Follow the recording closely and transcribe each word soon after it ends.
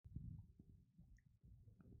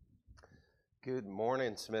Good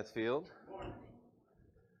morning, Smithfield.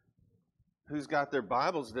 Who's got their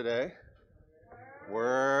Bibles today?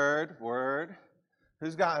 Word.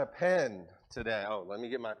 Who's got a pen today? Oh, let me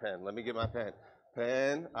get my pen.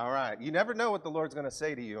 Pen. All right. You never know what the Lord's going to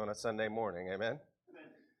say to you on a Sunday morning. Amen?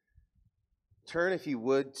 Turn, if you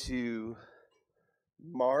would, to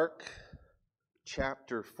Mark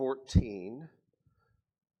chapter 14.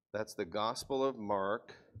 That's the Gospel of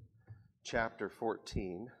Mark, chapter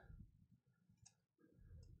 14.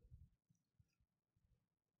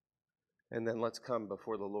 And then let's come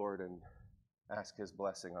before the Lord and ask His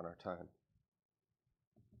blessing on our time.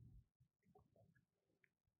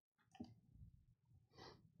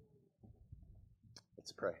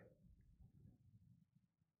 Let's pray.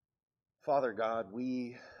 Father God,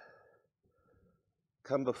 we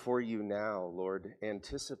come before you now, Lord,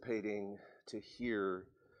 anticipating to hear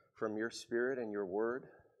from your Spirit and your word.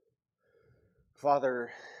 Father,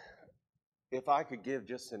 if I could give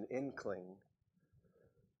just an inkling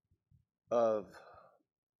of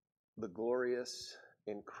the glorious,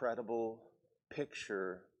 incredible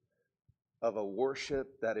picture of a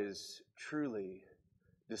worship that is truly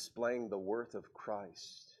displaying the worth of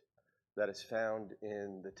Christ that is found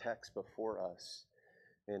in the text before us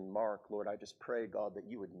in Mark. Lord, I just pray, God, that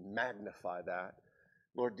you would magnify that.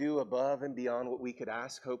 Lord, do above and beyond what we could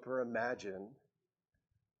ask, hope, or imagine.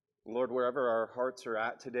 Lord, wherever our hearts are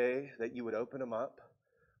at today, that you would open them up.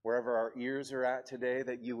 Wherever our ears are at today,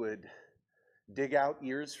 that you would dig out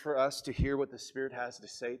ears for us to hear what the Spirit has to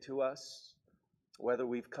say to us. Whether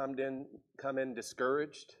we've come in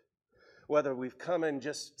discouraged, whether we've come in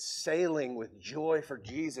just sailing with joy for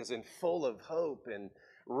Jesus and full of hope and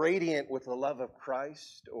radiant with the love of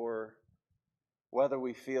Christ, or whether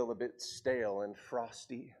we feel a bit stale and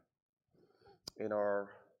frosty in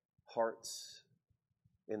our hearts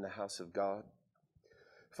in the house of God.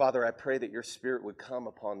 Father, I pray that your Spirit would come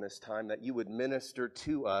upon this time, that you would minister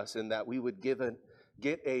to us, and that we would get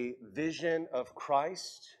a vision of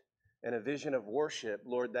Christ and a vision of worship,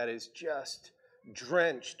 Lord, that is just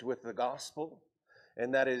drenched with the gospel,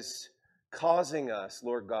 and that is causing us,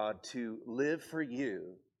 Lord God, to live for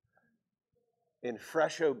you in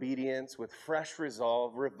fresh obedience, with fresh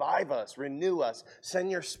resolve. Revive us, renew us, send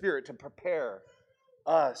your Spirit to prepare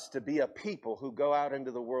us to be a people who go out into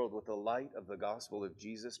the world with the light of the gospel of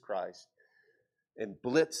Jesus Christ and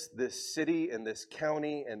blitz this city and this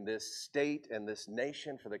county and this state and this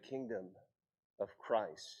nation for the kingdom of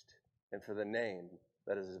Christ and for the name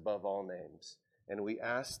that is above all names. And we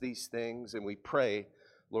ask these things and we pray,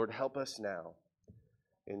 Lord, help us now.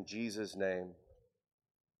 In Jesus' name,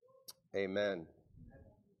 amen.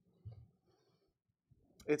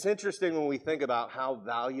 It's interesting when we think about how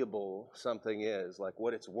valuable something is, like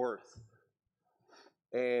what it's worth.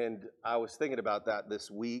 And I was thinking about that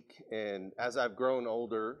this week, and as I've grown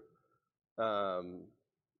older, my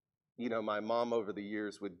mom over the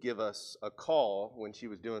years would give us a call when she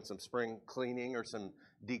was doing some spring cleaning or some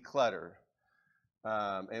declutter.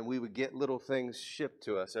 And we would get little things shipped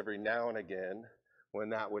to us every now and again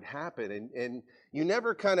when that would happen. And you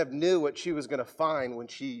never kind of knew what she was going to find when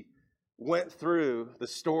she went through the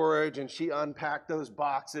storage and she unpacked those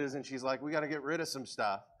boxes and she's like, we got to get rid of some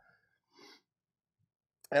stuff.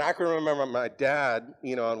 And I can remember my dad,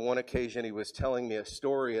 on one occasion he was telling me a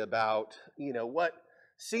story about, what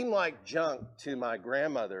seemed like junk to my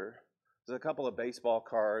grandmother. There's a couple of baseball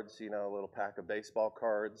cards, a little pack of baseball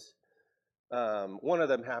cards. One of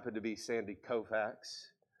them happened to be Sandy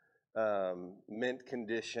Koufax, mint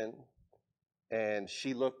condition. And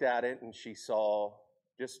she looked at it and she saw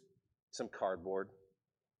just some cardboard,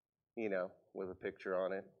 with a picture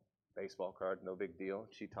on it. Baseball card, no big deal.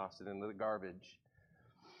 She tossed it into the garbage.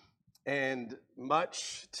 And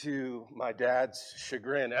much to my dad's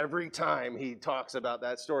chagrin, every time he talks about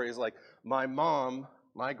that story, is like, my mom,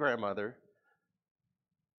 my grandmother,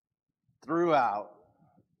 threw out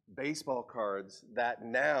baseball cards that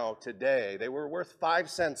now, today, they were worth 5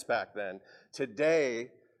 cents back then.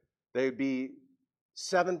 Today, they'd be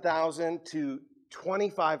 $7,000 to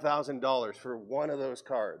 $25,000 for one of those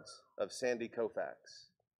cards of Sandy Koufax.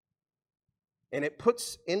 And it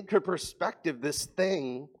puts into perspective this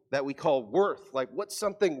thing that we call worth. Like, what's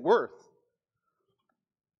something worth?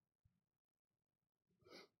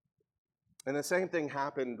 And the same thing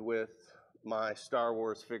happened with my Star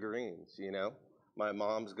Wars figurines, My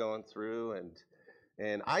mom's going through,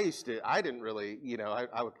 and I didn't really,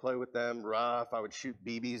 I would play with them rough. I would shoot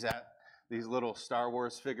BBs at these little Star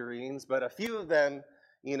Wars figurines, but a few of them,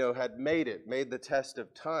 had made the test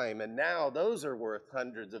of time, and now those are worth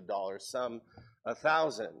hundreds of dollars, some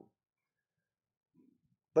 $1,000.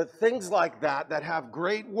 But things like that have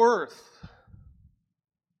great worth,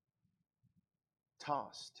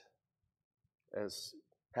 tossed as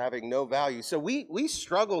having no value. So we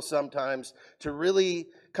struggle sometimes to really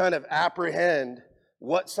kind of apprehend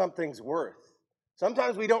what something's worth.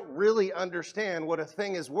 Sometimes we don't really understand what a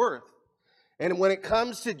thing is worth. And when it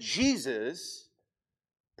comes to Jesus,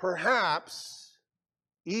 perhaps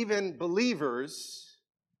even believers,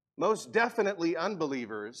 most definitely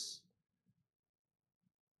unbelievers,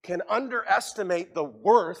 can underestimate the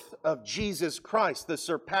worth of Jesus Christ, the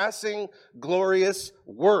surpassing, glorious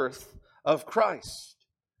worth of Christ.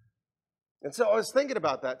 And so I was thinking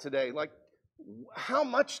about that today, like, how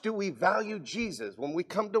much do we value Jesus when we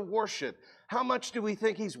come to worship? How much do we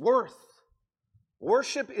think he's worth?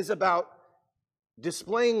 Worship is about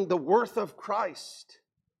displaying the worth of Christ,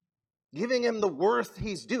 giving him the worth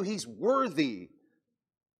he's due. He's worthy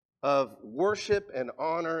of worship and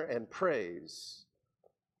honor and praise.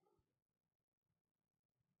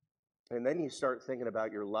 And then you start thinking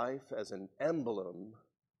about your life as an emblem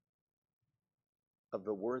of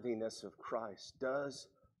the worthiness of Christ. Does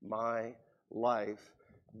my life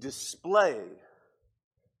display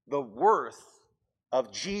the worth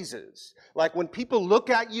of Jesus? Like when people look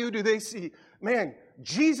at you, do they see, man,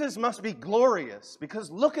 Jesus must be glorious?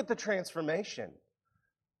 Because look at the transformation.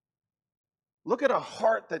 Look at a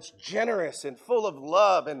heart that's generous and full of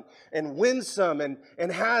love and winsome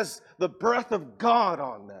and has the breath of God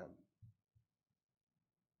on them.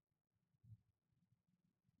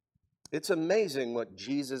 It's amazing what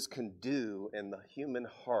Jesus can do in the human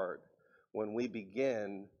heart when we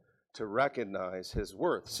begin to recognize his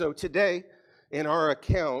worth. So today, in our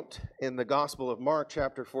account in the Gospel of Mark,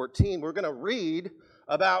 chapter 14, we're going to read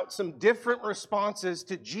about some different responses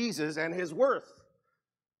to Jesus and his worth.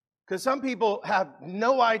 Because some people have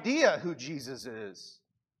no idea who Jesus is,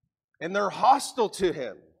 and they're hostile to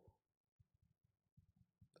him.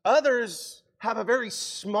 Others have a very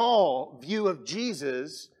small view of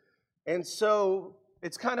Jesus, and so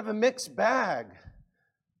it's kind of a mixed bag.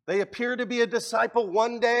 They appear to be a disciple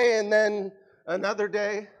one day, and then another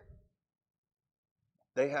day,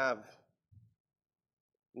 they have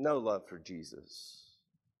no love for Jesus.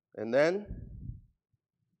 And then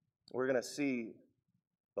we're going to see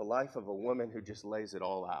the life of a woman who just lays it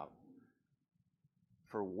all out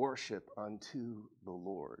for worship unto the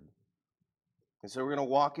Lord. And so we're going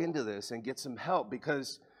to walk into this and get some help,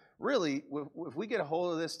 because really, if we get a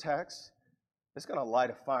hold of this text, it's going to light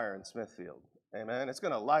a fire in Smithfield. Amen. It's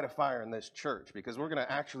going to light a fire in this church, because we're going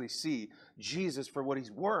to actually see Jesus for what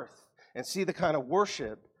he's worth and see the kind of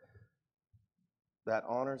worship that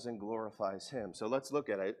honors and glorifies him. So let's look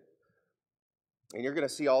at it. And you're going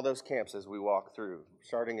to see all those camps as we walk through,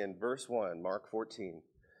 starting in verse 1, Mark 14.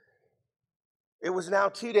 It was now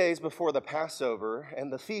 2 days before the Passover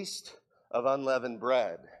and the feast of unleavened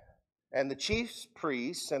bread. And the chief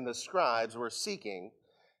priests and the scribes were seeking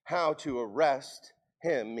how to arrest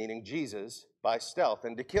him, meaning Jesus, by stealth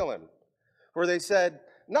and to kill him. For they said,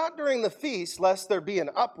 not during the feast, lest there be an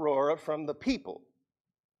uproar from the people.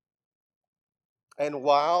 And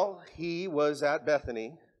while he was at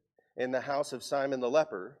Bethany, in the house of Simon the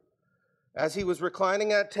leper, as he was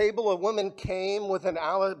reclining at table, a woman came with an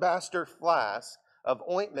alabaster flask of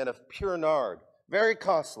ointment of pure nard, very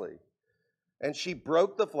costly. And she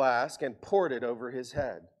broke the flask and poured it over his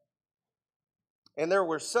head. And there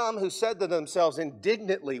were some who said to themselves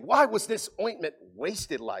indignantly, why was this ointment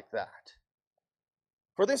wasted like that?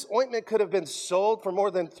 For this ointment could have been sold for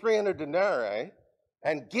more than 300 denarii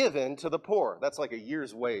and given to the poor. That's like a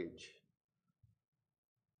year's wage.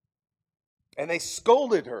 And they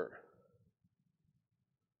scolded her.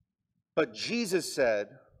 But Jesus said,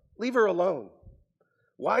 leave her alone.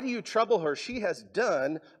 Why do you trouble her? She has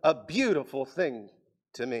done a beautiful thing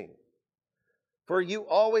to me. For you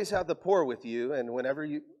always have the poor with you, and whenever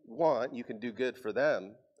you want, you can do good for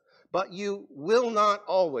them. But you will not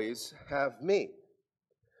always have me.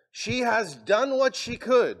 She has done what she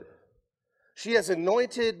could. She has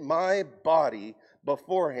anointed my body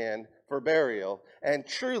beforehand for burial. And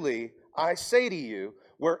truly, I say to you,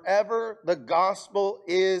 wherever the gospel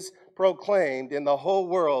is proclaimed in the whole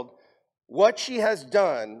world, what she has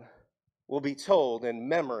done will be told in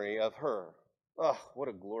memory of her. Oh, what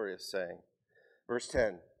a glorious saying. Verse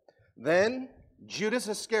 10. Then Judas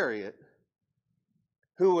Iscariot,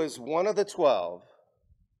 who was one of the 12,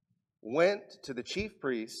 went to the chief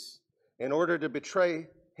priests in order to betray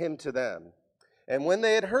him to them. And when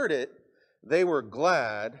they had heard it, they were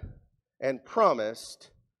glad and promised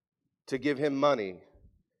to give him money.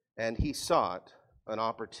 And he sought an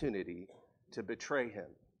opportunity to betray him.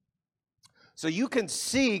 So you can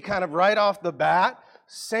see kind of right off the bat,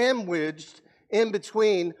 sandwiched in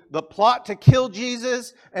between the plot to kill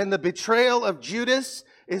Jesus and the betrayal of Judas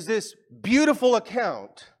is this beautiful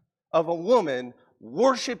account of a woman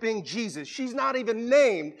worshiping Jesus. She's not even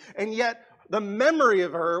named, and yet the memory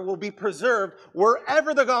of her will be preserved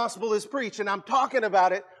wherever the gospel is preached. And I'm talking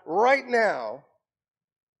about it right now.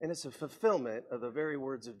 And it's a fulfillment of the very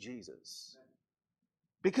words of Jesus.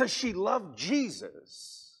 Because she loved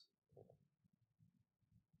Jesus.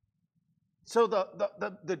 So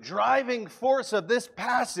the driving force of this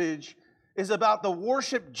passage is about the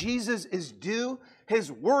worship Jesus is due,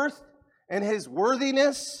 his worth and his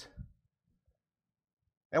worthiness.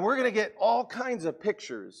 And we're going to get all kinds of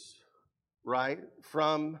pictures, right,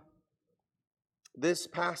 from this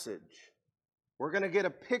passage. We're going to get a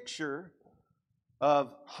picture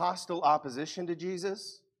of hostile opposition to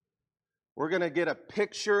Jesus. We're going to get a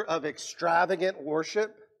picture of extravagant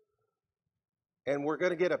worship. And we're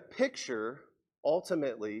going to get a picture,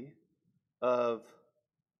 ultimately, of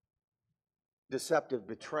deceptive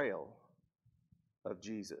betrayal of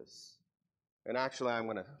Jesus. And actually, I'm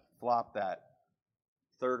going to flop that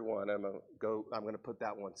third one. I'm going to put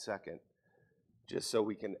that one second, just so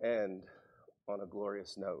we can end on a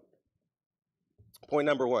glorious note. Point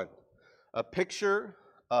number one, a picture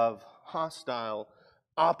of hostile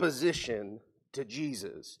opposition to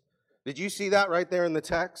Jesus. Did you see that right there in the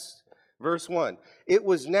text? Verse 1, it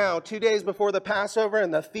was now 2 days before the Passover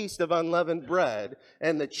and the Feast of Unleavened Bread,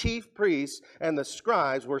 and the chief priests and the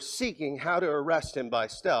scribes were seeking how to arrest him by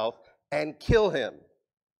stealth and kill him.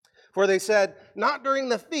 For they said, not during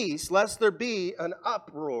the feast, lest there be an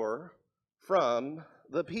uproar from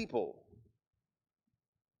the people.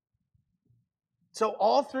 So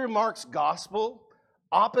all through Mark's gospel,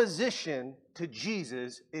 opposition to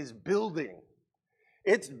Jesus is building.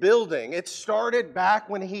 It's building. It started back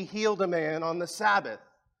when he healed a man on the Sabbath.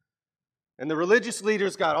 And the religious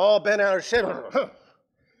leaders got all bent out of shape.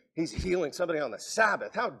 He's healing somebody on the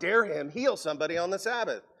Sabbath. How dare him heal somebody on the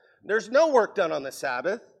Sabbath? There's no work done on the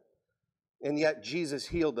Sabbath. And yet Jesus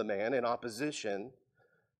healed the man, and opposition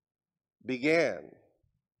began.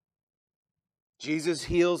 Jesus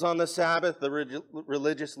heals on the Sabbath. The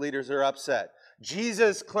religious leaders are upset.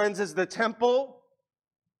 Jesus cleanses the temple,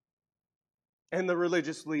 and the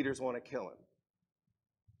religious leaders want to kill him.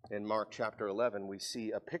 In Mark chapter 11, we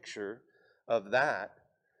see a picture of that.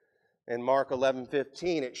 In Mark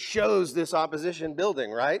 11:15, it shows this opposition building,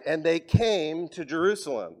 right? And they came to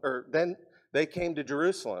Jerusalem,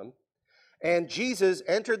 and Jesus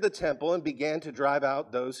entered the temple and began to drive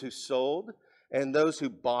out those who sold and those who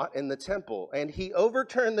bought in the temple. And he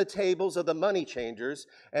overturned the tables of the money changers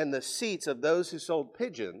and the seats of those who sold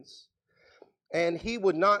pigeons. And he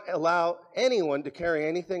would not allow anyone to carry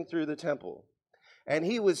anything through the temple. And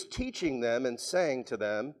he was teaching them and saying to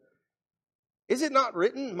them, is it not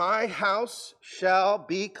written, my house shall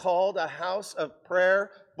be called a house of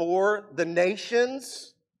prayer for the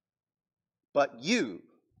nations? But you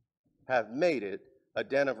have made it a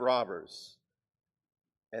den of robbers.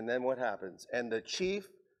 And then what happens? And the chief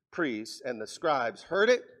priests and the scribes heard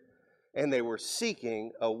it, and they were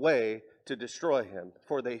seeking a way to destroy him,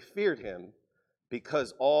 for they feared him,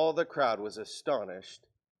 because all the crowd was astonished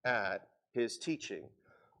at his teaching.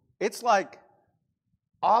 It's like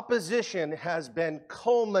opposition has been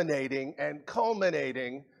culminating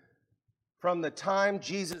from the time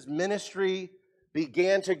Jesus' ministry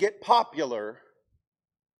began to get popular,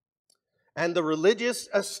 and the religious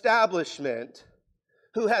establishment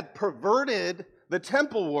who had perverted the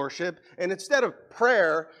temple worship, and instead of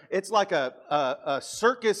prayer, it's like a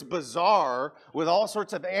circus bazaar with all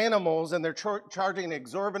sorts of animals, and they're charging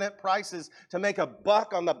exorbitant prices to make a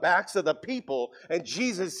buck on the backs of the people. And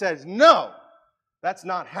Jesus says, no, that's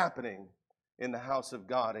not happening in the house of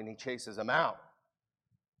God, and he chases them out.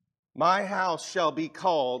 My house shall be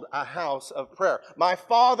called a house of prayer. My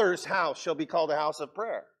Father's house shall be called a house of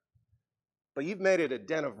prayer. But you've made it a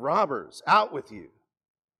den of robbers. Out with you.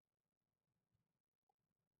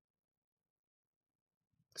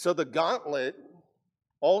 So the gauntlet,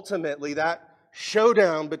 ultimately, that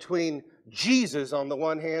showdown between Jesus on the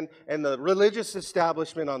one hand and the religious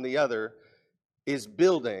establishment on the other is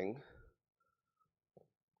building.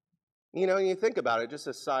 You know, you think about it, just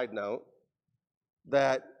a side note,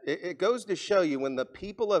 that it goes to show you when the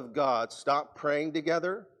people of God stop praying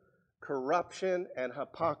together, corruption and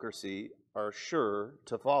hypocrisy are sure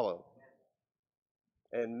to follow.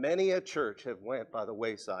 And many a church have went by the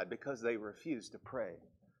wayside because they refuse to pray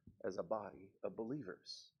as a body of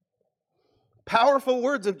believers. Powerful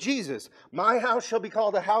words of Jesus. My house shall be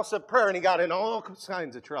called a house of prayer. And he got in all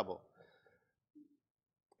kinds of trouble.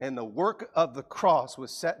 And the work of the cross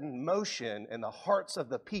was set in motion in the hearts of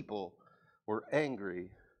the people were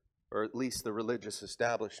angry, or at least the religious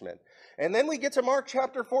establishment. And then we get to Mark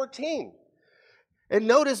chapter 14. And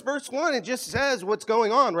notice verse 1, it just says what's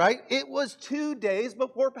going on, right? It was 2 days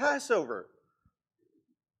before Passover.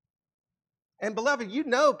 And beloved, you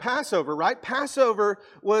know Passover, right? Passover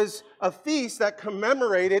was a feast that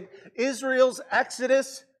commemorated Israel's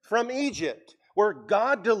exodus from Egypt, where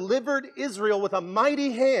God delivered Israel with a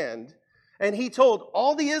mighty hand, and he told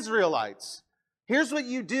all the Israelites, here's what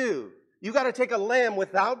you do. You got to take a lamb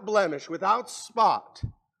without blemish, without spot,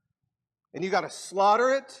 and you got to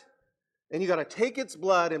slaughter it, and you got to take its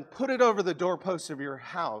blood and put it over the doorposts of your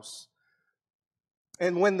house.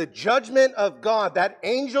 And when the judgment of God, that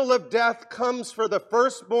angel of death, comes for the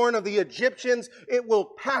firstborn of the Egyptians, it will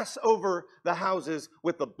pass over the houses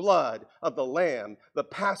with the blood of the lamb, the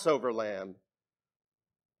Passover lamb.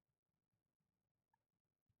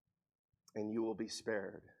 And you will be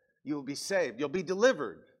spared. You will be saved. You'll be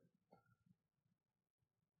delivered.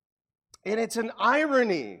 And it's an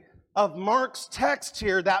irony of Mark's text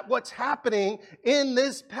here that what's happening in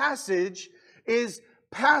this passage is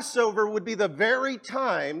Passover would be the very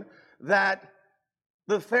time that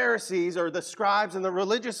the Pharisees or the scribes and the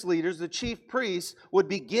religious leaders, the chief priests, would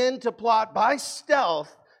begin to plot by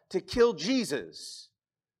stealth to kill Jesus.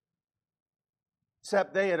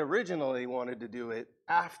 Except they had originally wanted to do it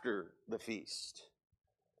after the feast.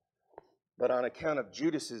 But on account of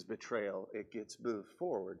Judas's betrayal, it gets moved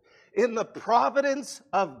forward. In the providence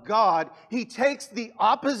of God, he takes the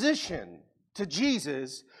opposition to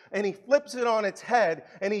Jesus and he flips it on its head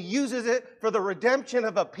and he uses it for the redemption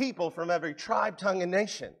of a people from every tribe, tongue, and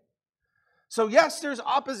nation. So yes, there's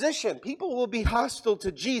opposition. People will be hostile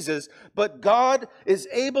to Jesus, but God is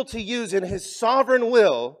able to use in his sovereign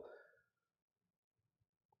will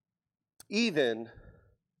even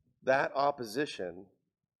that opposition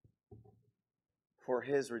for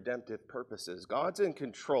his redemptive purposes. God's in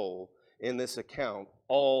control in this account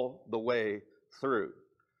all the way through.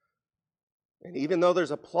 And even though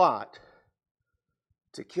there's a plot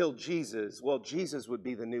to kill Jesus, well, Jesus would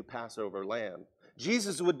be the new Passover lamb.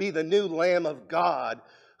 Jesus would be the new Lamb of God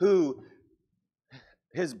who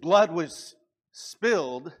his blood was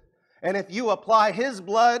spilled. And if you apply his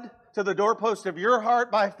blood to the doorpost of your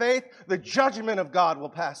heart by faith, the judgment of God will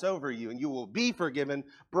pass over you and you will be forgiven,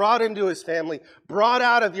 brought into his family, brought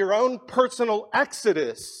out of your own personal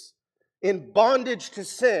exodus in bondage to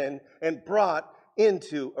sin and brought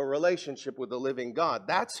into a relationship with the living God.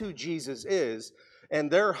 That's who Jesus is,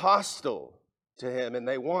 and they're hostile to him and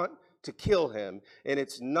they want to kill him, and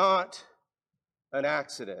it's not an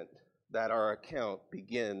accident that our account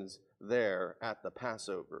begins there at the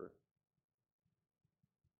Passover.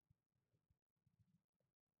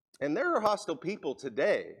 And there are hostile people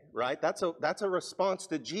today, right? That's a response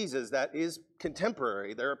to Jesus that is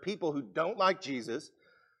contemporary. There are people who don't like Jesus.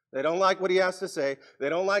 They don't like what he has to say. They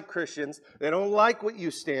don't like Christians. They don't like what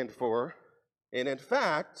you stand for. And in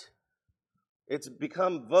fact, it's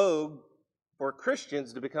become vogue for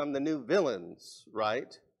Christians to become the new villains,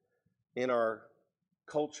 right, in our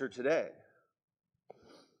culture today.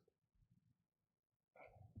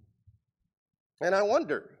 And I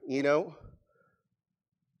wonder,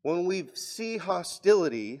 when we see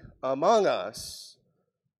hostility among us,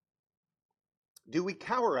 do we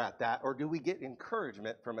cower at that, or do we get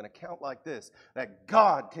encouragement from an account like this that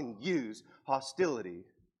God can use hostility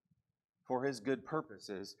for his good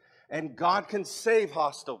purposes, and God can save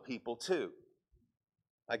hostile people too?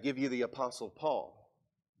 I give you the Apostle Paul,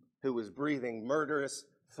 who was breathing murderous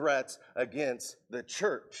threats against the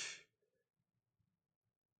church.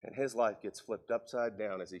 And his life gets flipped upside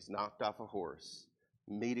down as he's knocked off a horse,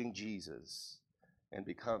 meeting Jesus, and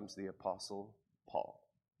becomes the Apostle Paul.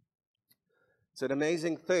 It's an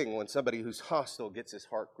amazing thing when somebody who's hostile gets his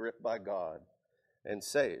heart gripped by God and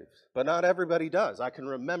saved. But not everybody does. I can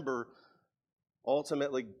remember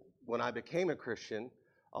ultimately when I became a Christian,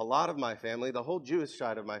 a lot of my family, the whole Jewish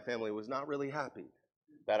side of my family, was not really happy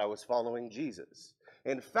that I was following Jesus.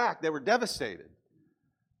 In fact, they were devastated.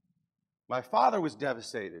 My father was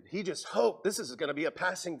devastated. He just hoped this is going to be a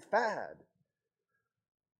passing fad.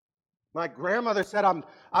 My grandmother said,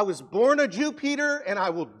 I was born a Jew, Peter, and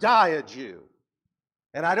I will die a Jew.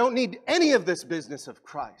 And I don't need any of this business of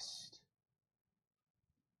Christ.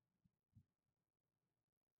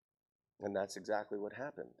 And that's exactly what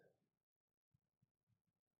happened.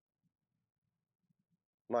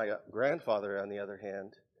 My grandfather, on the other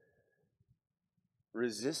hand,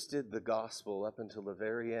 resisted the gospel up until the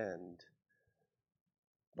very end.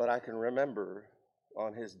 But I can remember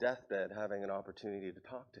on his deathbed having an opportunity to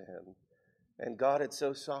talk to him. And God had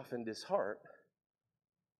so softened his heart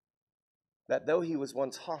that though he was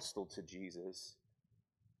once hostile to Jesus,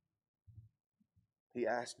 he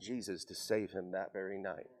asked Jesus to save him that very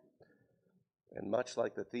night. And much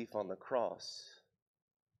like the thief on the cross,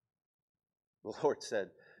 the Lord said,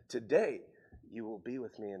 today you will be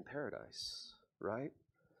with me in paradise, right?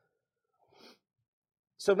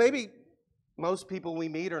 So maybe most people we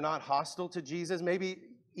meet are not hostile to Jesus. Maybe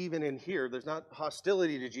even in here, there's not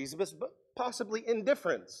hostility to Jesus, but possibly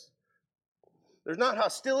indifference. There's not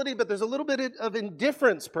hostility, but there's a little bit of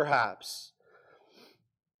indifference, perhaps.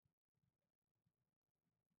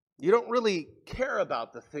 You don't really care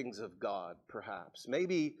about the things of God, perhaps.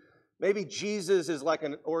 Maybe Jesus is like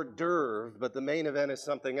an hors d'oeuvre, but the main event is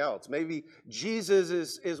something else. Maybe Jesus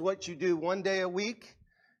is what you do one day a week,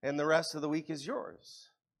 and the rest of the week is yours.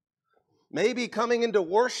 Maybe coming into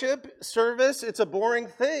worship service, it's a boring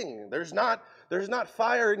thing. There's not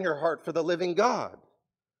fire in your heart for the living God.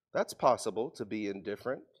 That's possible, to be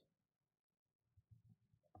indifferent.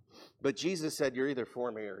 But Jesus said, you're either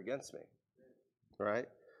for me or against me, right?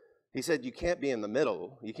 He said, you can't be in the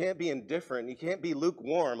middle. You can't be indifferent. You can't be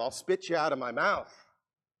lukewarm. I'll spit you out of my mouth.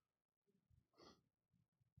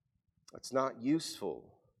 That's not useful,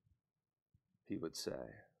 he would say.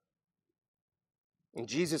 And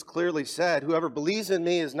Jesus clearly said, whoever believes in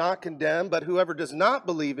me is not condemned, but whoever does not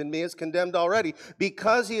believe in me is condemned already,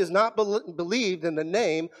 because he has not believed in the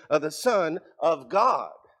name of the Son of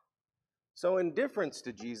God. So indifference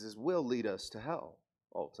to Jesus will lead us to hell,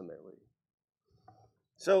 ultimately.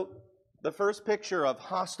 So the first picture of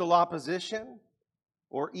hostile opposition,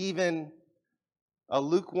 or even a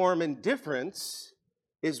lukewarm indifference,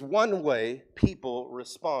 is one way people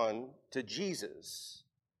respond to Jesus.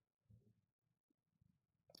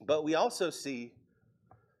 But we also see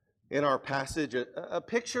in our passage a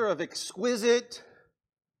picture of exquisite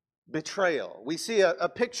betrayal. We see a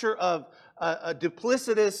picture of a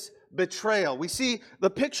duplicitous betrayal. We see the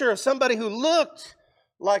picture of somebody who looked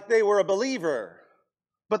like they were a believer,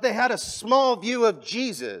 but they had a small view of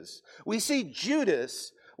Jesus. We see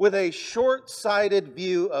Judas with a short-sighted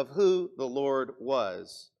view of who the Lord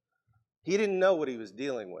was. He didn't know what he was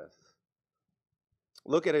dealing with.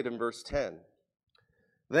 Look at it in verse 10.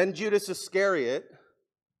 Then Judas Iscariot,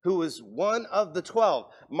 who was one of the 12.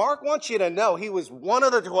 Mark wants you to know he was one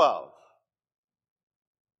of the 12.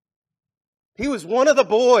 He was one of the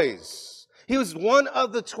boys. He was one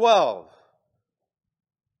of the 12.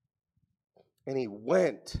 And he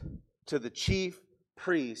went to the chief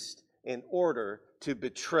priest in order to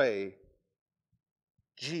betray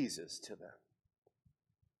Jesus to them.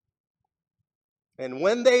 And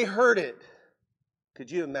when they heard it, could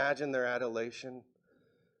you imagine their adulation?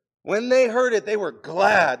 When they heard it, they were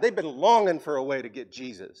glad. They'd been longing for a way to get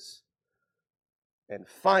Jesus. And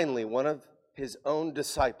finally, one of his own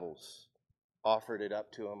disciples offered it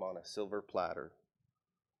up to him on a silver platter.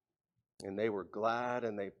 And they were glad,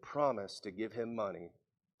 and they promised to give him money,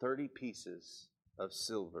 30 pieces of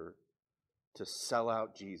silver, to sell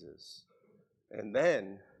out Jesus. And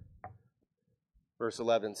then, verse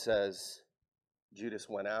 11 says, Judas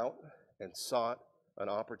went out and sought an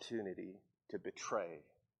opportunity to betray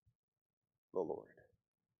the Lord.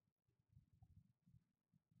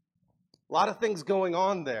 A lot of things going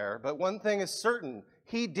on there, but one thing is certain.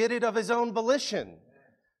 He did it of his own volition.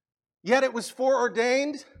 Yet it was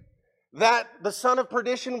foreordained that the son of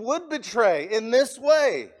perdition would betray in this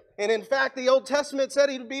way. And in fact, the Old Testament said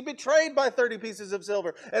he would be betrayed by 30 pieces of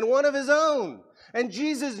silver, and one of his own. And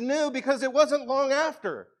Jesus knew, because it wasn't long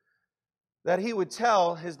after, that he would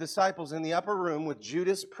tell his disciples in the upper room with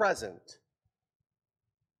Judas present,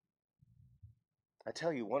 I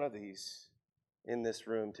tell you, one of these in this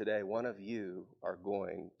room today, one of you are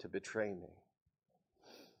going to betray me.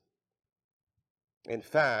 In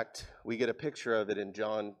fact, we get a picture of it in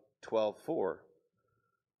John 12:4,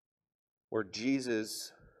 where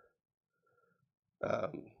Jesus,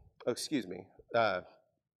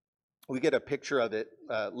 we get a picture of it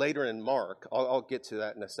later in Mark. I'll get to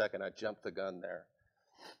that in a second. I jumped the gun there.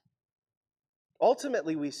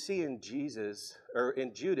 Ultimately, we see in Judas,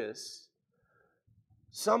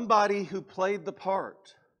 somebody who played the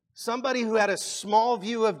part, somebody who had a small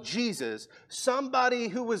view of Jesus, somebody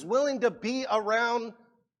who was willing to be around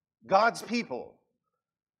God's people,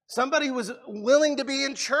 somebody who was willing to be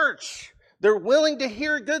in church. They're willing to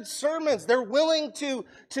hear good sermons. They're willing to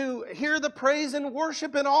hear the praise and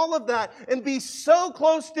worship and all of that, and be so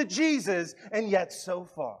close to Jesus and yet so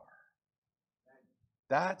far.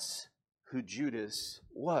 That's who Judas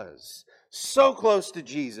was. So close to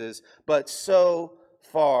Jesus, but so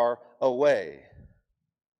far away.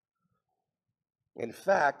 In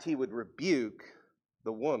fact, he would rebuke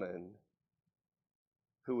the woman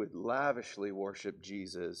who would lavishly worship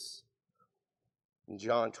Jesus. And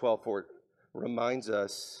John 12:4 reminds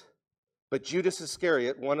us, but Judas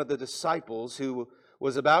Iscariot, one of the disciples who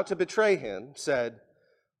was about to betray him, said,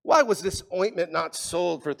 why was this ointment not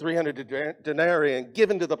sold for 300 denarii and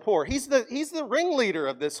given to the poor? He's the ringleader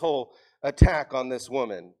of this whole attack on this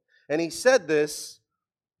woman. And he said this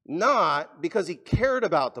not because he cared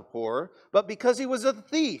about the poor, but because he was a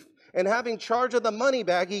thief. And having charge of the money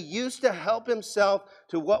bag, he used to help himself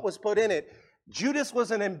to what was put in it. Judas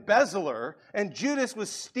was an embezzler, and Judas was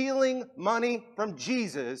stealing money from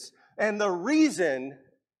Jesus. And the reason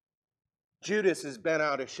Judas is bent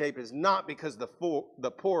out of shape is not because the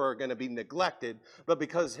poor are going to be neglected, but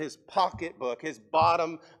because his pocketbook, his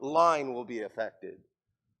bottom line will be affected.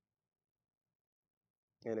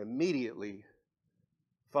 And immediately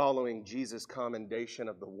following Jesus' commendation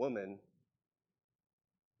of the woman,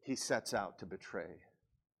 he sets out to betray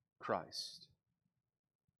Christ.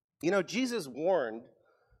 You know, Jesus warned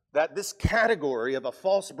that this category of a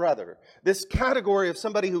false brother, this category of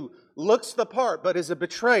somebody who looks the part but is a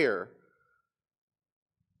betrayer,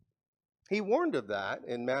 he warned of that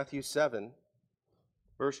in Matthew 7,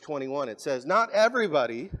 verse 21. It says, not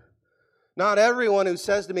everyone who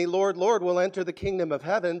says to me, Lord, Lord, will enter the kingdom of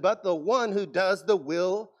heaven, but the one who does the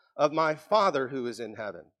will of my Father who is in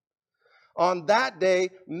heaven. On that day,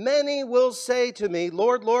 many will say to me,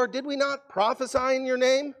 Lord, Lord, did we not prophesy in your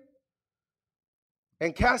name?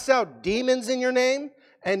 And cast out demons in your name?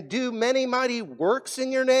 And do many mighty works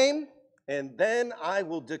in your name? And then I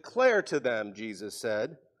will declare to them, Jesus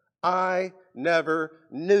said, I never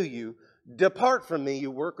knew you. Depart from me,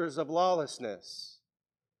 you workers of lawlessness.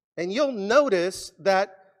 And you'll notice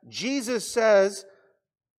that Jesus says,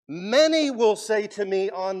 many will say to me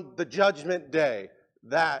on the judgment day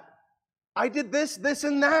that I did this, this,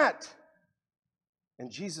 and that. And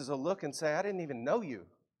Jesus will look and say, I didn't even know you.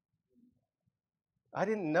 I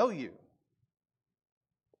didn't know you.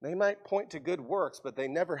 They might point to good works, but they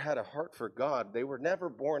never had a heart for God. They were never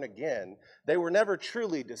born again. They were never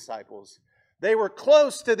truly disciples. They were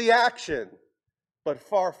close to the action, but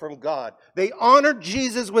far from God. They honored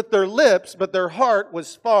Jesus with their lips, but their heart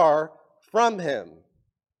was far from him.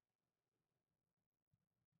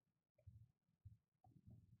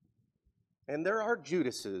 And there are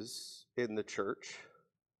Judases in the church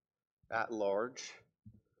at large.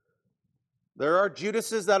 There are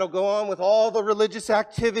Judases that'll go on with all the religious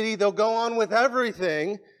activity. They'll go on with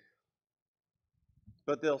everything.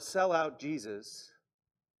 But they'll sell out Jesus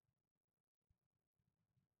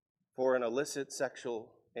for an illicit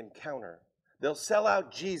sexual encounter. They'll sell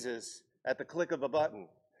out Jesus at the click of a button.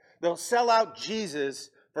 They'll sell out Jesus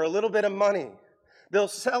for a little bit of money. They'll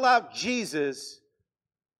sell out Jesus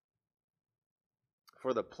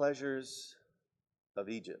for the pleasures of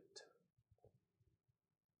Egypt.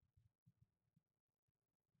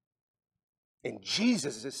 And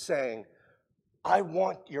Jesus is saying, I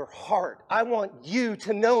want your heart. I want you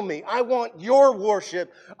to know me. I want your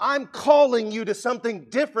worship. I'm calling you to something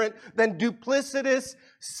different than duplicitous,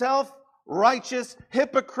 self-righteous,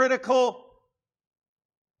 hypocritical,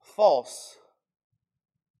 false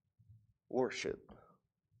worship.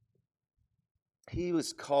 He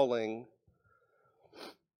was calling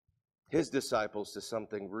his disciples to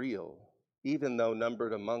something real, even though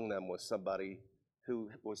numbered among them was somebody who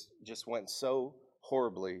just went so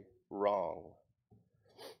horribly wrong.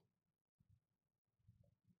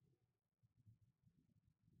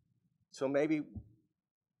 So maybe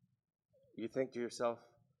you think to yourself,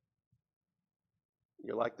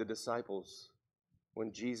 you're like the disciples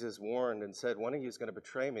when Jesus warned and said, one of you is going to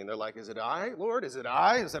betray me. And they're like, is it I, Lord? Is it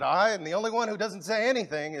I? Is it I? And the only one who doesn't say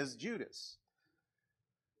anything is Judas.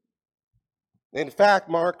 In fact,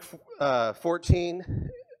 Mark 14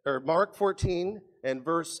 and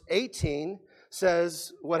verse 18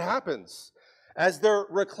 says what happens. As they're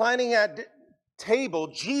reclining at table,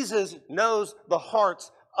 Jesus knows the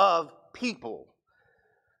hearts of people.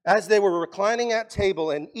 As they were reclining at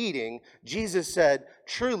table and eating, Jesus said,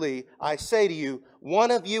 truly, I say to you,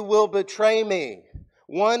 one of you will betray me,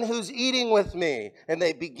 one who's eating with me. And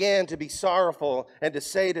they began to be sorrowful and to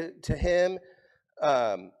say to him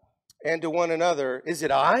and to one another, is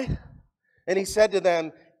it I? And he said to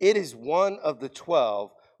them, it is one of the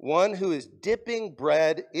 12, one who is dipping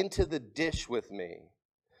bread into the dish with me.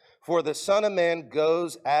 For the Son of Man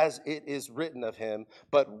goes as it is written of him,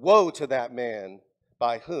 but woe to that man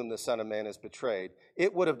by whom the Son of Man is betrayed.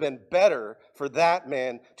 It would have been better for that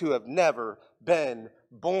man to have never been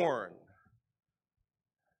born.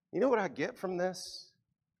 You know what I get from this?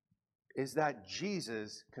 Is that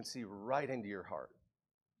Jesus can see right into your heart.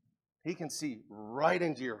 He can see right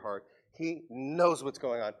into your heart. He knows what's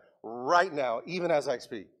going on right now, even as I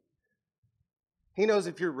speak. He knows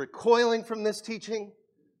if you're recoiling from this teaching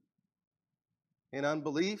in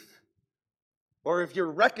unbelief or if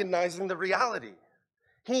you're recognizing the reality.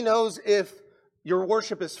 He knows if your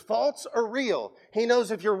worship is false or real. He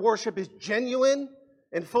knows if your worship is genuine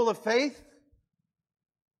and full of faith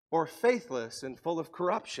or faithless and full of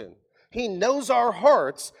corruption. He knows our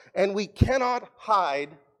hearts, and we cannot hide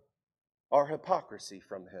our hypocrisy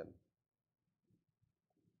from him.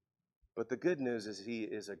 But the good news is he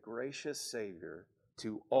is a gracious Savior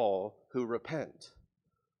to all who repent.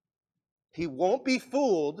 He won't be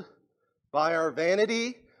fooled by our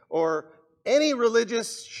vanity or any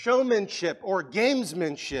religious showmanship or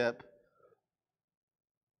gamesmanship,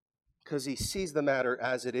 because he sees the matter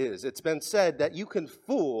as it is. It's been said that you can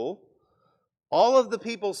fool all of the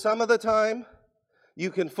people some of the time, you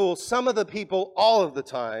can fool some of the people all of the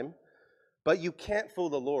time, but you can't fool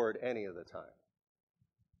the Lord any of the time.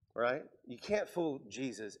 Right? You can't fool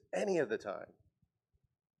Jesus any of the time.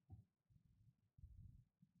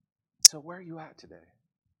 So where are you at today?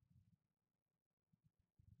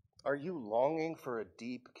 Are you longing for a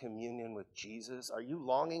deep communion with Jesus? Are you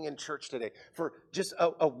longing in church today for just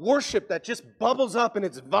a worship that just bubbles up and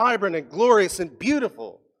it's vibrant and glorious and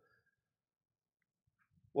beautiful?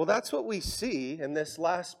 Well, that's what we see in this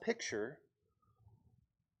last picture.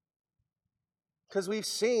 Because we've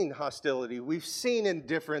seen hostility, we've seen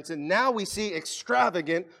indifference, and now we see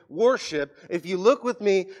extravagant worship. If you look with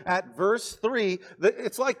me at verse 3,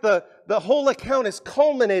 it's like the whole account is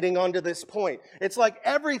culminating onto this point. It's like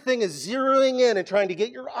everything is zeroing in and trying to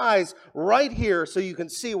get your eyes right here so you can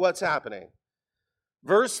see what's happening.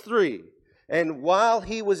 Verse 3, and while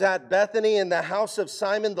he was at Bethany in the house of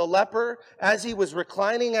Simon the leper, as he was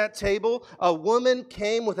reclining at table, a woman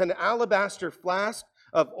came with an alabaster flask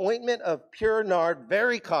of ointment of pure nard,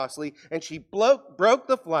 very costly, and she broke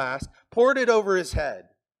the flask, poured it over his head.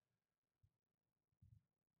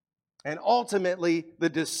 And ultimately, the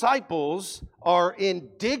disciples are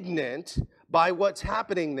indignant by what's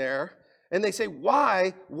happening there, and they say,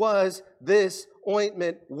 why was this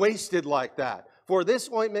ointment wasted like that? For this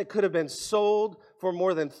ointment could have been sold for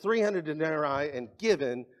more than 300 denarii and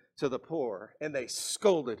given to the poor. And they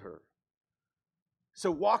scolded her.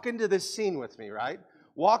 So walk into this scene with me, right?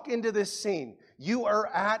 Walk into this scene. You are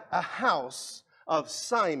at a house of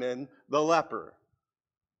Simon the leper.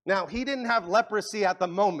 Now, he didn't have leprosy at the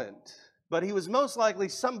moment, but he was most likely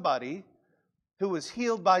somebody who was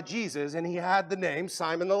healed by Jesus, and he had the name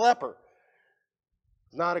Simon the leper.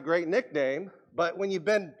 It's not a great nickname, but when you've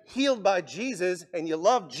been healed by Jesus and you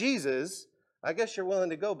love Jesus, I guess you're willing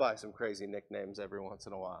to go by some crazy nicknames every once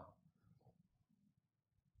in a while.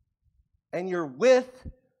 And you're with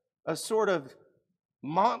a sort of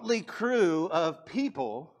motley crew of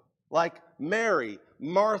people like Mary,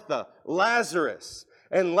 Martha, Lazarus.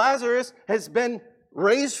 And Lazarus has been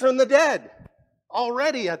raised from the dead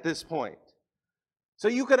already at this point. So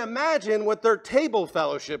you can imagine what their table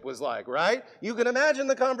fellowship was like, right? You can imagine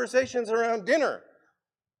the conversations around dinner.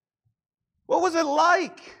 What was it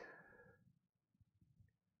like?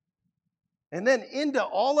 And then into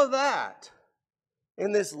all of that,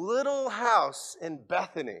 in this little house in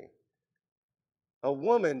Bethany, a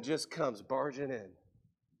woman just comes barging in.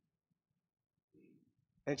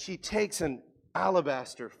 And she takes an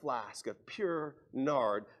alabaster flask of pure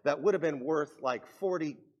nard that would have been worth like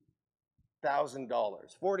 $40,000,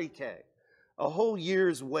 $40K, a whole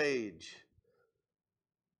year's wage.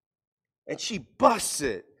 And she busts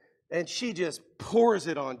it, and she just pours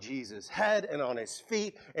it on Jesus' head and on his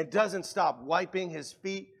feet, and doesn't stop wiping his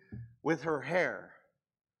feet with her hair.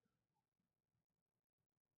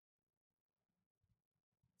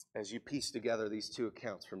 As you piece together these two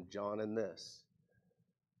accounts from John and this,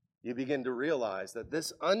 you begin to realize that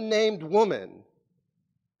this unnamed woman,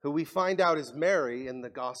 who we find out is Mary in the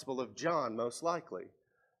Gospel of John, most likely,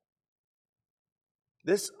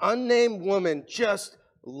 this unnamed woman just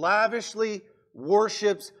lavishly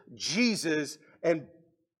worships Jesus and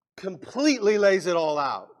completely lays it all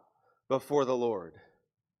out before the Lord.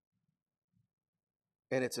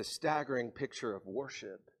 And it's a staggering picture of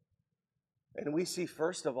worship. And we see,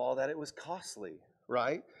 first of all, that it was costly,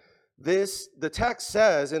 right? The text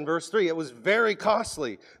says in verse 3, it was very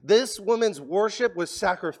costly. This woman's worship was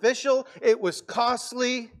sacrificial. It was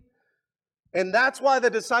costly. And that's why the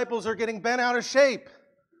disciples are getting bent out of shape.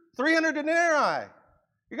 300 denarii.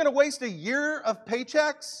 You're going to waste a year of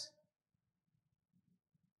paychecks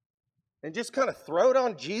and just kind of throw it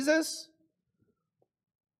on Jesus?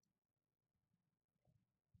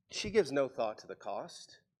 She gives no thought to the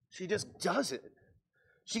cost. She just does it.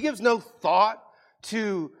 She gives no thought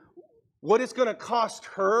to what it's going to cost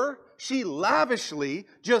her, she lavishly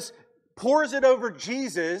just pours it over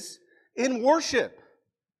Jesus in worship,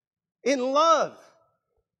 in love,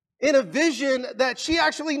 in a vision that she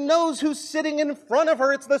actually knows who's sitting in front of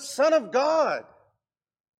her. It's the Son of God.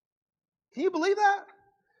 Can you believe that?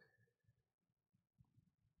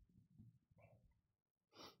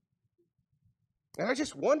 And I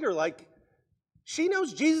just wonder, she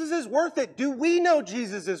knows Jesus is worth it. Do we know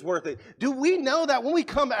Jesus is worth it? Do we know that when we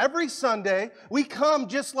come every Sunday, we come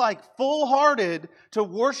just full-hearted to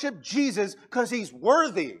worship Jesus because He's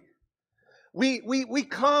worthy? We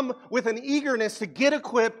come with an eagerness to get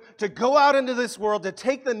equipped, to go out into this world, to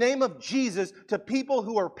take the name of Jesus to people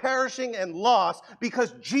who are perishing and lost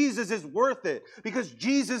because Jesus is worth it, because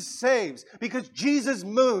Jesus saves, because Jesus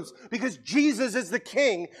moves, because Jesus is the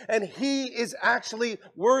King, and He is actually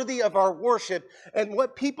worthy of our worship. And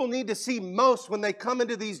what people need to see most when they come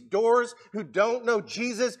into these doors who don't know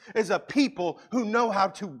Jesus is a people who know how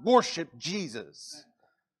to worship Jesus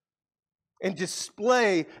and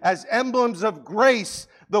display as emblems of grace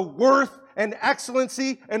the worth and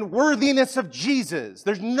excellency and worthiness of Jesus.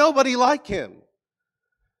 There's nobody like Him.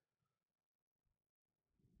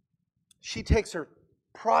 She takes her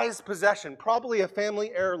prized possession, probably a family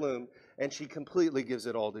heirloom, and she completely gives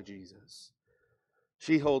it all to Jesus.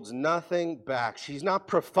 She holds nothing back. She's not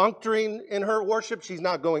perfunctory in her worship. She's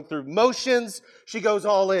not going through motions. She goes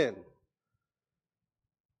all in.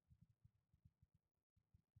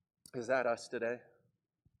 Is that us today?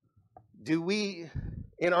 Do we,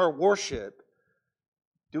 in our worship,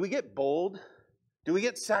 do we get bold? Do we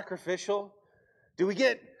get sacrificial? Do we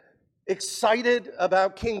get excited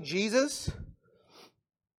about King Jesus?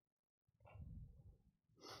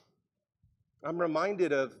 I'm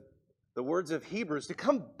reminded of the words of Hebrews to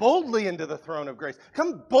come boldly into the throne of grace.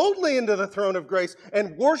 Come boldly into the throne of grace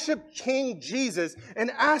and worship King Jesus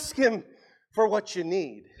and ask Him for what you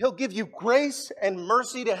need. He'll give you grace and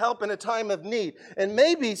mercy to help in a time of need. And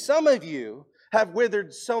maybe some of you have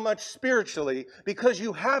withered so much spiritually because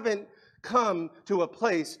you haven't come to a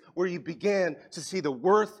place where you began to see the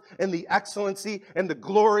worth and the excellency and the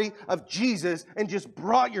glory of Jesus and just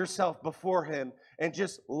brought yourself before Him and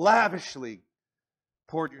just lavishly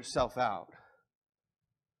poured yourself out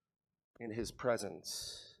in His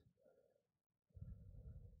presence.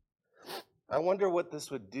 I wonder what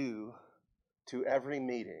this would do to every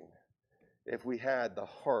meeting if we had the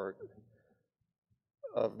heart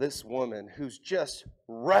of this woman who's just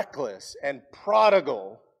reckless and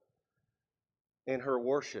prodigal in her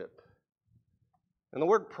worship. And the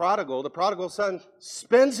word prodigal, the prodigal son,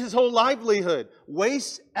 spends his whole livelihood,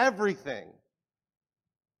 wastes everything.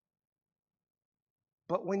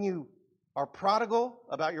 But when you are prodigal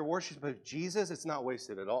about your worship of Jesus, it's not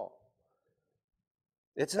wasted at all.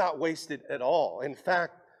 It's not wasted at all. In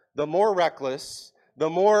fact, the more reckless, the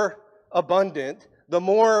more abundant, the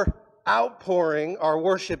more outpouring our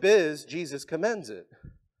worship is, Jesus commends it.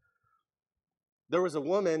 There was a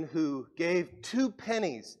woman who gave 2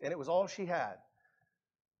 pennies, and it was all she had.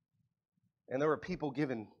 And there were people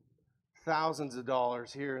giving thousands of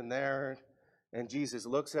dollars here and there. And Jesus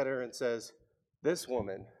looks at her and says, this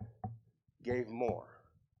woman gave more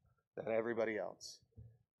than everybody else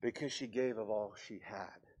because she gave of all she had.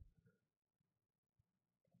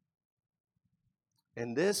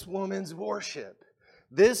 And this woman's worship,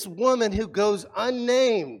 this woman who goes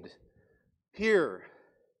unnamed here,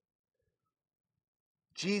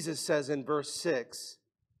 Jesus says in verse 6,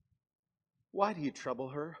 why do you trouble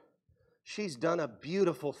her? She's done a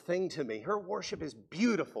beautiful thing to me. Her worship is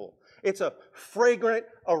beautiful. It's a fragrant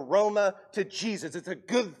aroma to Jesus. It's a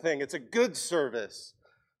good thing. It's a good service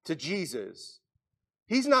to Jesus.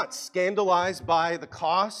 He's not scandalized by the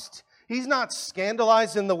cost. He's not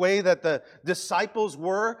scandalized in the way that the disciples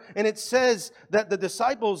were. And it says that the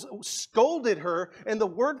disciples scolded her. And the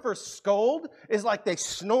word for scold is like they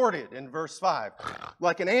snorted in verse 5.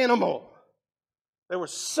 Like an animal. They were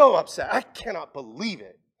so upset. I cannot believe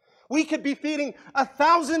it. We could be feeding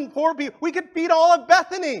 1,000 poor people. We could feed all of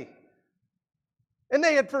Bethany. And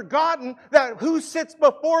they had forgotten that who sits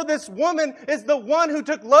before this woman is the one who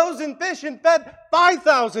took loaves and fish and fed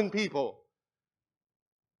 5,000 people.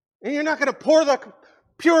 And you're not going to pour the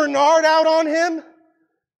pure nard out on Him?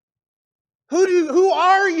 Who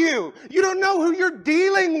are you? You don't know who you're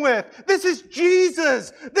dealing with. This is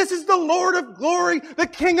Jesus. This is the Lord of glory, the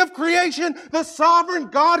King of creation, the sovereign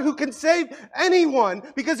God who can save anyone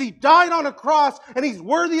because He died on a cross and He's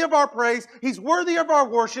worthy of our praise. He's worthy of our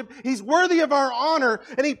worship. He's worthy of our honor.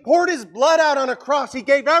 And He poured His blood out on a cross. He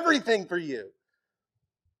gave everything for you.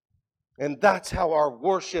 And that's how our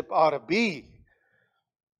worship ought to be.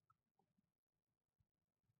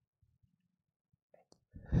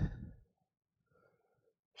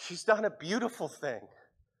 she's done a beautiful thing.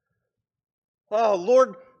 Oh,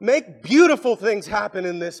 Lord, make beautiful things happen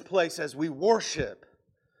in this place as we worship.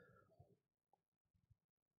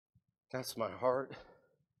 That's my heart.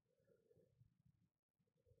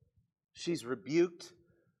 She's rebuked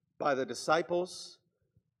by the disciples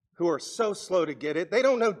who are so slow to get it. They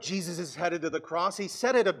don't know Jesus is headed to the cross. He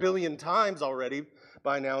said it 1 billion times already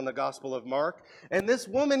by now in the Gospel of Mark. And this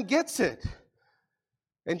woman gets it.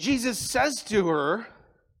 And Jesus says to her,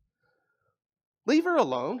 leave her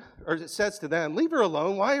alone. Or it says to them, leave her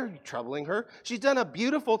alone. Why are you troubling her? She's done a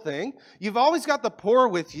beautiful thing. You've always got the poor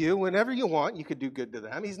with you. Whenever you want, you could do good to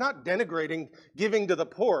them. He's not denigrating giving to the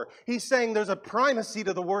poor. He's saying there's a primacy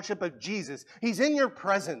to the worship of Jesus. He's in your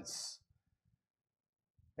presence.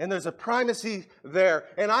 And there's a primacy there.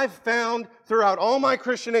 And I've found throughout all my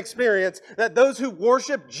Christian experience that those who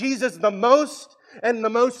worship Jesus the most and the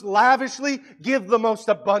most lavishly give the most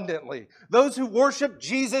abundantly. Those who worship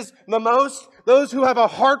Jesus the most, those who have a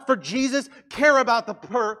heart for Jesus, care about the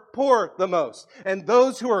poor the most. And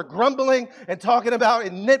those who are grumbling and talking about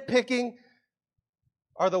and nitpicking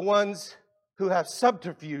are the ones who have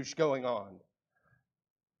subterfuge going on.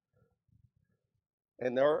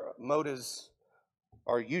 And their motives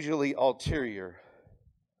are usually ulterior.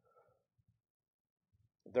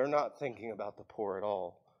 They're not thinking about the poor at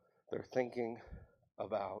all. They're thinking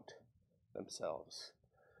about themselves.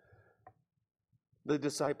 The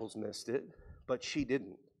disciples missed it, but she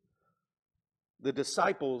didn't. The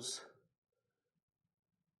disciples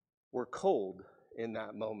were cold in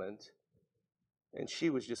that moment, and she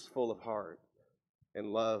was just full of heart and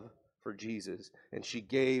love for Jesus, and she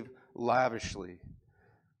gave lavishly.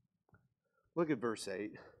 Look at verse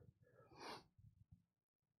 8.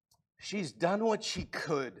 She's done what she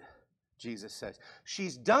could, Jesus says.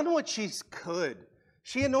 She's done what she could.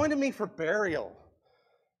 She anointed me for burial.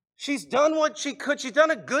 She's done what she could. She's done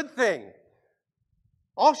a good thing.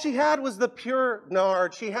 All she had was the pure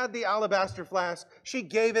nard. She had the alabaster flask. She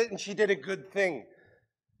gave it and she did a good thing.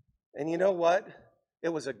 And you know what? It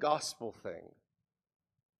was a gospel thing.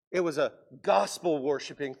 It was a gospel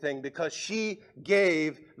worshiping thing because she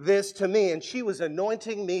gave this to me and she was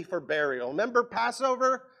anointing me for burial. Remember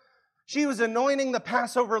Passover? She was anointing the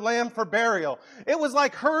Passover lamb for burial. It was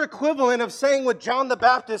like her equivalent of saying what John the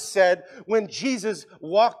Baptist said when Jesus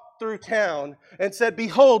walked through town and said,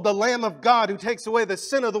 "Behold, the Lamb of God who takes away the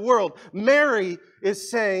sin of the world." Mary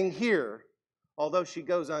is saying here, although she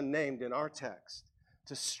goes unnamed in our text,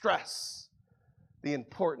 to stress the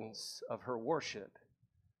importance of her worship.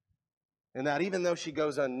 And that even though she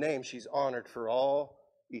goes unnamed, she's honored for all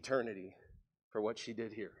eternity for what she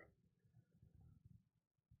did here.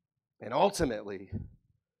 And ultimately,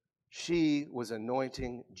 she was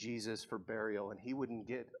anointing Jesus for burial, and he wouldn't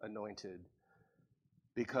get anointed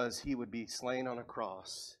because he would be slain on a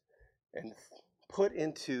cross and put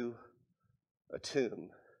into a tomb.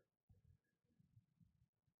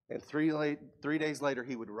 And 3 days later,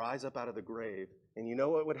 he would rise up out of the grave. And you know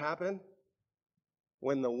what would happen?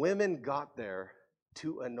 When the women got there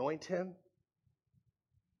to anoint him,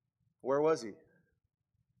 where was he?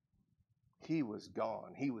 He was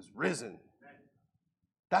gone. He was risen.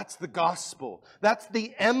 That's the gospel. That's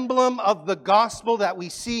the emblem of the gospel that we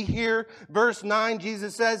see here. Verse 9,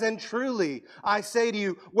 Jesus says, "And truly, I say to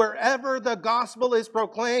you, wherever the gospel is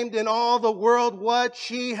proclaimed in all the world, what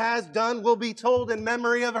she has done will be told in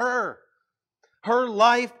memory of her." Her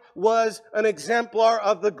life was an exemplar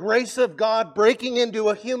of the grace of God breaking into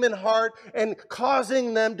a human heart and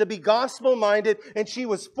causing them to be gospel-minded, and she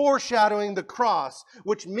was foreshadowing the cross,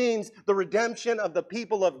 which means the redemption of the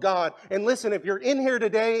people of God. And listen, if you're in here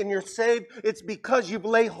today and you're saved, it's because you've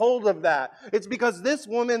laid hold of that. It's because this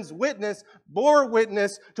woman's witness bore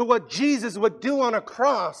witness to what Jesus would do on a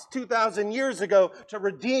cross 2,000 years ago to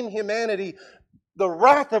redeem humanity, the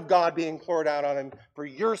wrath of God being poured out on him for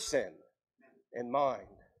your sin and mine.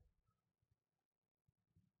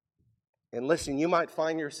 And listen, you might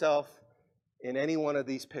find yourself in any one of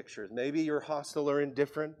these pictures. Maybe you're hostile or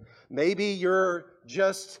indifferent. Maybe you're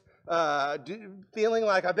just feeling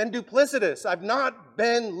like I've been duplicitous. I've not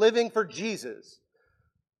been living for Jesus.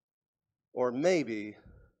 Or maybe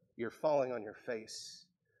you're falling on your face.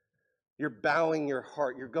 You're bowing your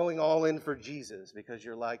heart. You're going all in for Jesus because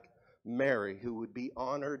you're like Mary, who would be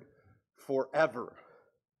honored forever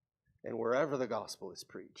and wherever the gospel is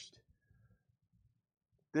preached.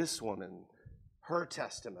 This woman, her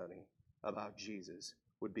testimony about Jesus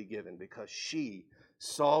would be given because she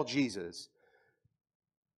saw Jesus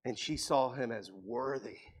and she saw him as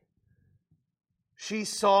worthy. She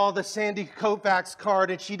saw the Sandy Koufax card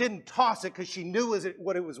and she didn't toss it because she knew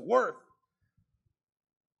what it was worth.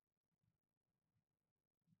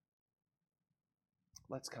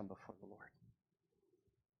 Let's come before the Lord.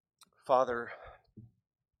 Father,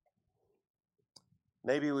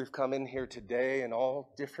 maybe we've come in here today in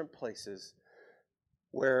all different places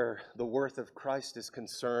where the worth of Christ is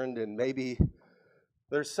concerned, and maybe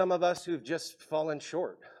there's some of us who've just fallen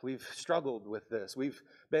short. We've struggled with this. We've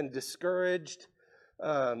been discouraged.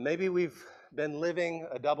 Maybe we've been living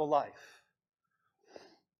a double life.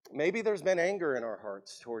 Maybe there's been anger in our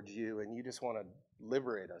hearts towards you, and you just want to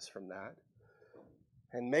liberate us from that.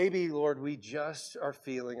 And maybe, Lord, we just are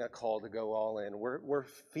feeling a call to go all in. We're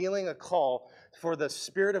feeling a call for the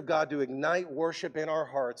Spirit of God to ignite worship in our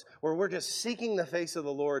hearts, where we're just seeking the face of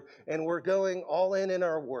the Lord, and we're going all in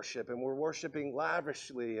our worship, and we're worshiping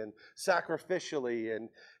lavishly and sacrificially,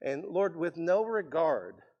 and Lord, with no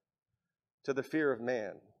regard to the fear of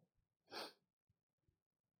man.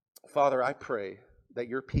 Father, I pray that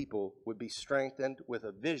your people would be strengthened with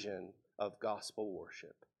a vision of gospel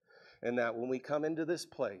worship. And that when we come into this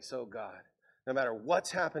place, oh God, no matter what's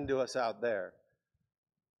happened to us out there,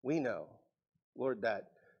 we know, Lord, that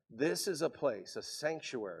this is a place, a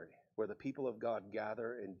sanctuary, where the people of God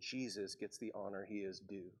gather and Jesus gets the honor he is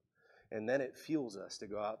due. And then it fuels us to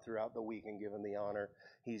go out throughout the week and give him the honor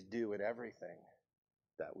he's due in everything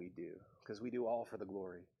that we do, because we do all for the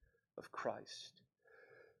glory of Christ.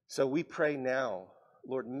 So we pray now,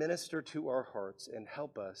 Lord, minister to our hearts and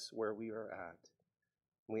help us where we are at.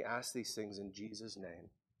 We ask these things in Jesus' name.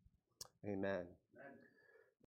 Amen.